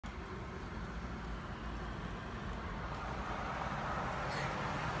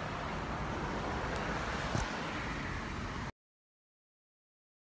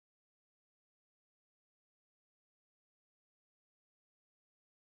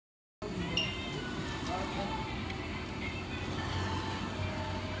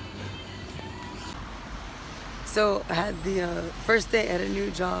So I had the first day at a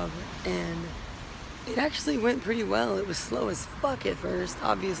new job, and it actually went pretty well. It was slow as fuck at first,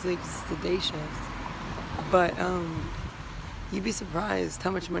 obviously, because it's the day shift. But you'd be surprised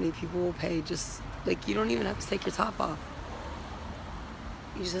how much money people will pay. Just like, you don't even have to take your top off.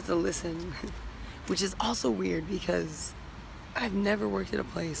 You just have to listen, which is also weird because I've never worked at a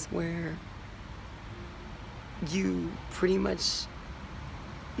place where you pretty much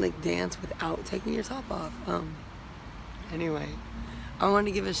like dance without taking your top off. Anyway, I wanted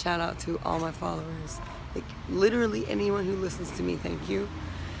to give a shout out to all my followers, like literally anyone who listens to me. Thank you.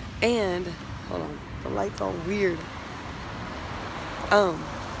 And hold on, the light's all weird.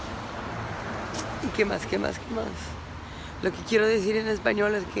 ¿Y qué más? Lo que quiero decir en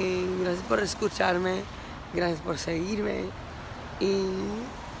español es que gracias por escucharme, gracias por seguirme y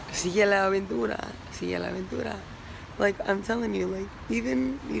sigue la aventura. Like, I'm telling you, like,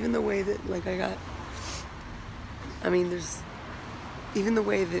 even the way that, like, there's even the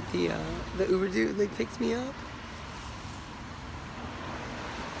way that the Uber dude, like, picked me up.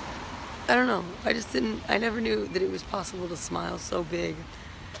 I don't know. I never knew that it was possible to smile so big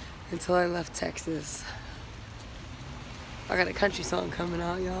until I left Texas. I got a country song coming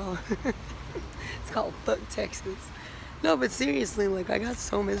out, y'all. It's called Fuck Texas. No, but seriously, like, I got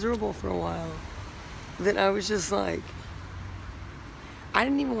so miserable for a while that I was just like, I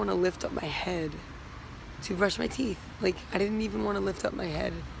didn't even want to lift up my head to brush my teeth. Like, I didn't even want to lift up my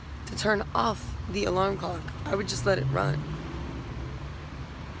head to turn off the alarm clock. I would just let it run.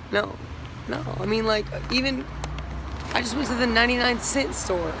 No. I mean, like, even, I just went to the 99-cent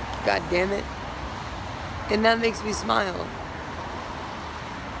store, god damn it. And that makes me smile.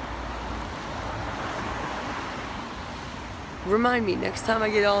 Remind me, next time I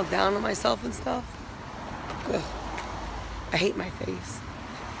get all down on myself and stuff, ugh, I hate my face.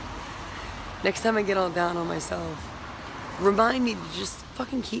 Next time I get all down on myself, remind me to just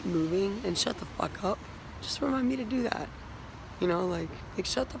fucking keep moving and shut the fuck up. Just remind me to do that. You know, like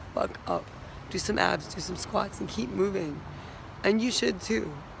shut the fuck up. Do some abs, do some squats, and keep moving. And you should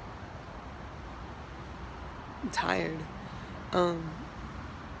too. I'm tired.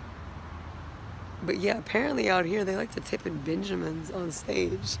 But yeah, apparently out here they like to tip in Benjamins on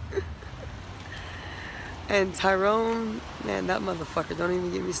stage. And Tyrone, man, that motherfucker, don't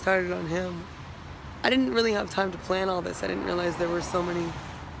even get me started on him. I didn't really have time to plan all this. I didn't realize there were so many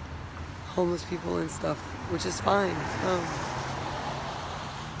homeless people and stuff, which is fine.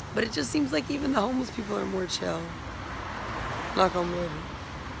 But it just seems like even the homeless people are more chill. Knock on wood.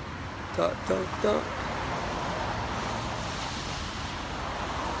 Duh.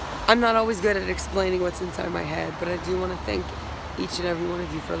 I'm not always good at explaining what's inside my head, but I do want to thank each and every one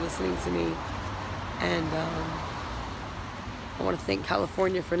of you for listening to me. And I want to thank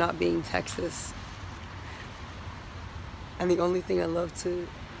California for not being Texas. And the only thing I love to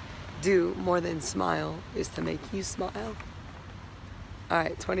do more than smile is to make you smile.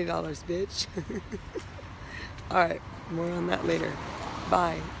 Alright, $20, bitch. Alright, more on that later.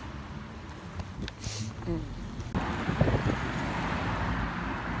 Bye.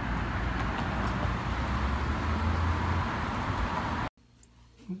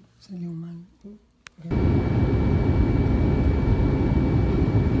 Salió mal.